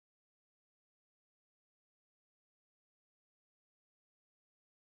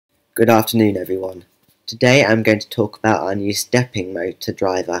Good afternoon everyone. Today I'm going to talk about our new stepping motor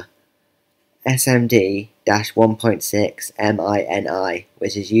driver, SMD-1.6mini,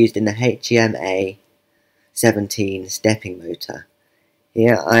 which is used in the HEMA 17 stepping motor.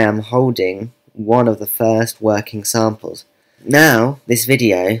 Here I am holding one of the first working samples. Now this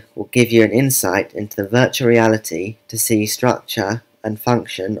video will give you an insight into the virtual reality to see structure and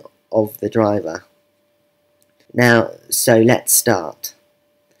function of the driver. So let's start.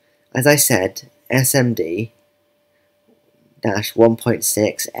 As I said,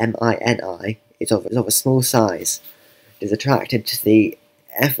 SMD-1.6mini is of a small size. It is attracted to the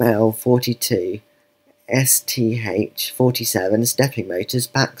FL42 STH47 stepping motor's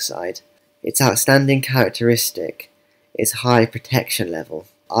backside. Its outstanding characteristic is high protection level,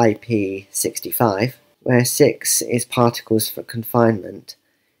 IP65, where 6 is particles for confinement.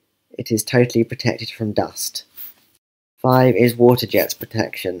 It is totally protected from dust. 5 is water jets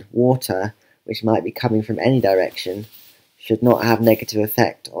protection. Water, which might be coming from any direction, should not have negative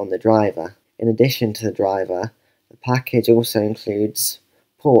effect on the driver. In addition to the driver, the package also includes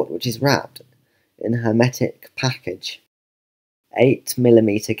port, which is wrapped in a hermetic package.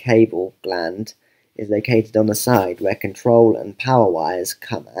 8mm cable gland is located on the side where control and power wires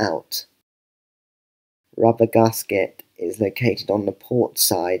come out. Rubber gasket is located on the port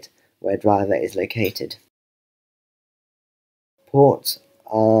side where driver is located. Ports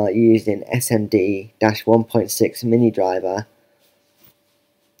are used in SMD-1.6mini driver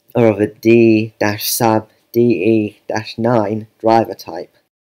or of a D-sub DE-9 driver type.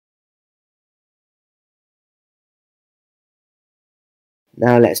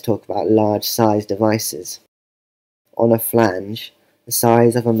 Now let's talk about large size devices. On a flange, the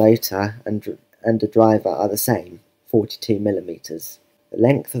size of a motor and a driver are the same, 42mm. The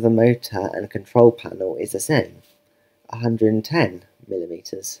length of the motor and control panel is the same,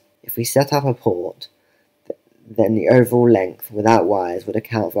 110mm. If we set up a port, then the overall length without wires would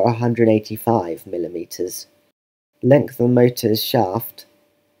account for 185mm. The length of the motor's shaft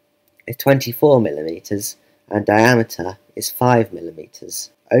is 24mm and diameter is 5mm.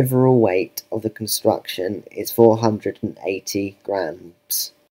 Overall weight of the construction is 480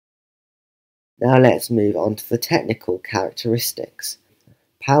 grams. Now let's move on to the technical characteristics.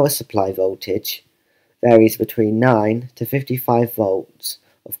 Power supply voltage varies between 9 to 55 volts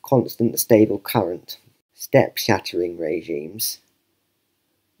of constant stable current. Step shattering regimes: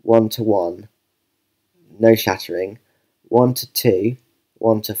 1 to 1, no shattering; 1 to 2,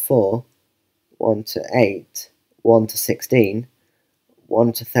 1 to 4, 1 to 8, 1 to 16,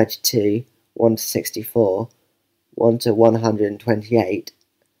 1 to 32, 1 to 64, 1 to 128,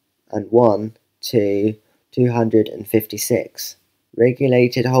 and 1 to 256.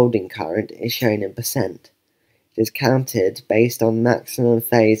 Regulated holding current is shown in percent. It is counted based on maximum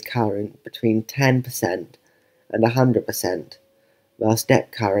phase current between 10% and 100%, while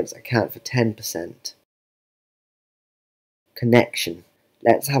step currents account for 10%. Connection.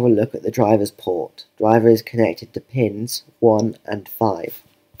 Let's have a look at the driver's port. Driver is connected to pins 1 and 5.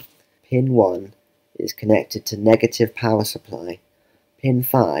 Pin 1 is connected to negative power supply. Pin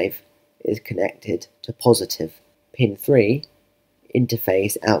 5 is connected to positive. Pin 3,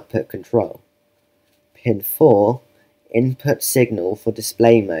 interface output control. Pin 4, input signal for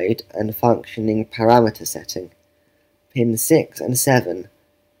display mode and functioning parameter setting. Pin 6 and 7,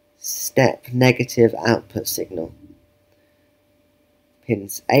 step negative output signal.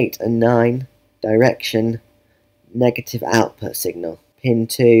 Pins 8 and 9, direction negative output signal. Pin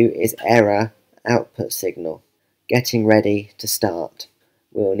 2 is error output signal. Getting ready to start.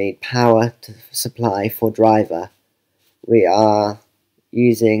 We'll need power to supply for driver. We are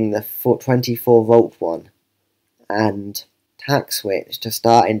using the 24 volt one, and tack switch to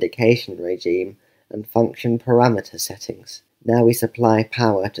start indication regime and function parameter settings. Now we supply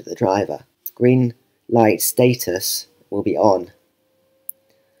power to the driver. Green light status will be on.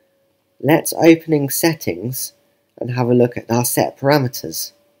 Let's opening settings and have a look at our set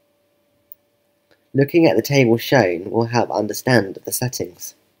parameters. Looking at the table shown will help understand the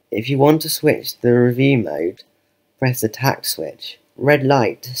settings. If you want to switch to the review mode, press the tack switch. Red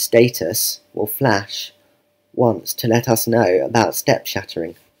light status will flash once to let us know about step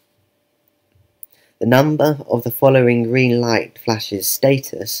shattering. The number of the following green light flashes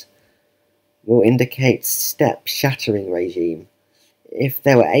status will indicate step shattering regime. If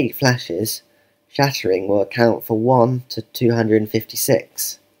there were 8 flashes, shattering will account for 1 to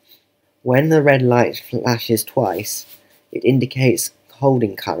 256. When the red light flashes twice, it indicates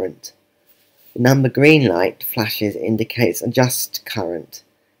holding current. The number green light flashes indicates adjust current.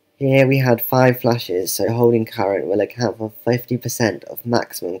 Here we had 5 flashes, so holding current will account for 50% of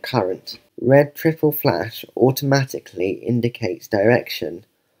maximum current. Red triple flash automatically indicates direction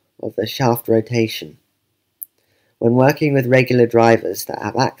of the shaft rotation. When working with regular drivers that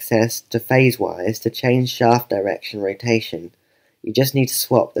have access to phase wires to change shaft direction rotation, you just need to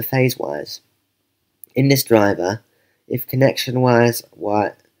swap the phase wires. In this driver, if connection wires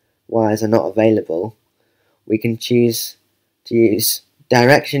are not available, we can choose to use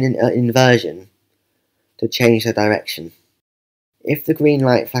direction inversion to change the direction. If the green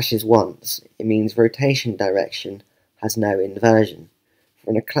light flashes once, it means rotation direction has no inversion.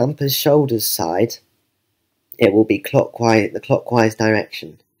 From the clamper's shoulders side, it will be the clockwise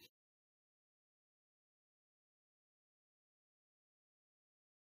direction.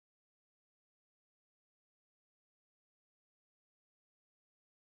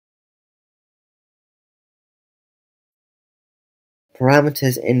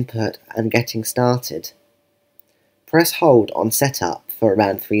 Parameters input and getting started. Press hold on setup for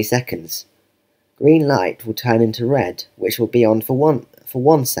around 3 seconds. Green light will turn into red, which will be on for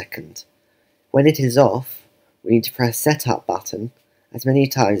 1 second. When it is off, we need to press setup button as many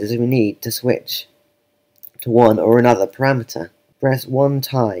times as we need to switch to one or another parameter. Press 1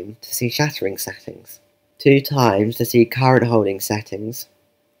 time to see shattering settings, 2 times to see current holding settings,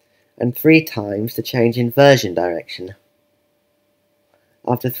 and 3 times to change inversion direction.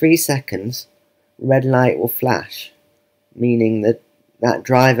 After 3 seconds, red light will flash, meaning that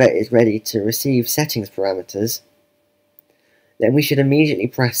driver is ready to receive settings parameters. Then we should immediately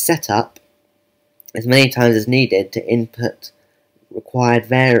press setup as many times as needed to input required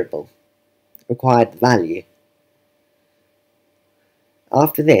value.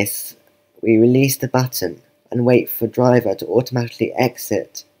 After this, we release the button and wait for driver to automatically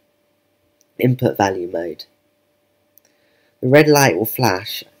exit input value mode. The red light will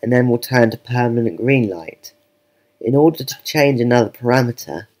flash and then will turn to permanent green light. In order to change another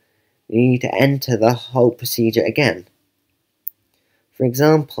parameter, we need to enter the whole procedure again. For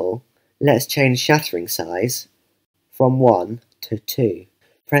example, let's change shattering size from 1 to 2.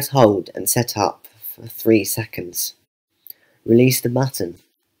 Press hold and set up for 3 seconds. Release the button.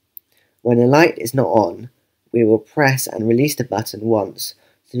 When the light is not on, we will press and release the button once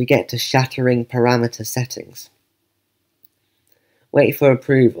so we get to shattering parameter settings. Wait for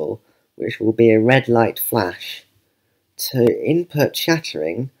approval, which will be a red light flash. To input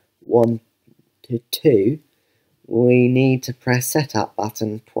shattering 1 to 2, we need to press setup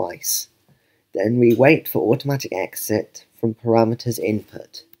button twice. Then we wait for automatic exit from parameters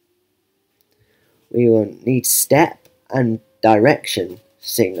input. We will need step and direction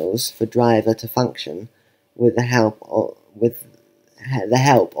signals for driver to function with the help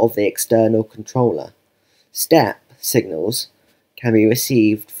of the external controller. Step signals can be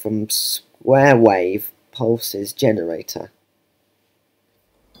received from square wave pulses generator.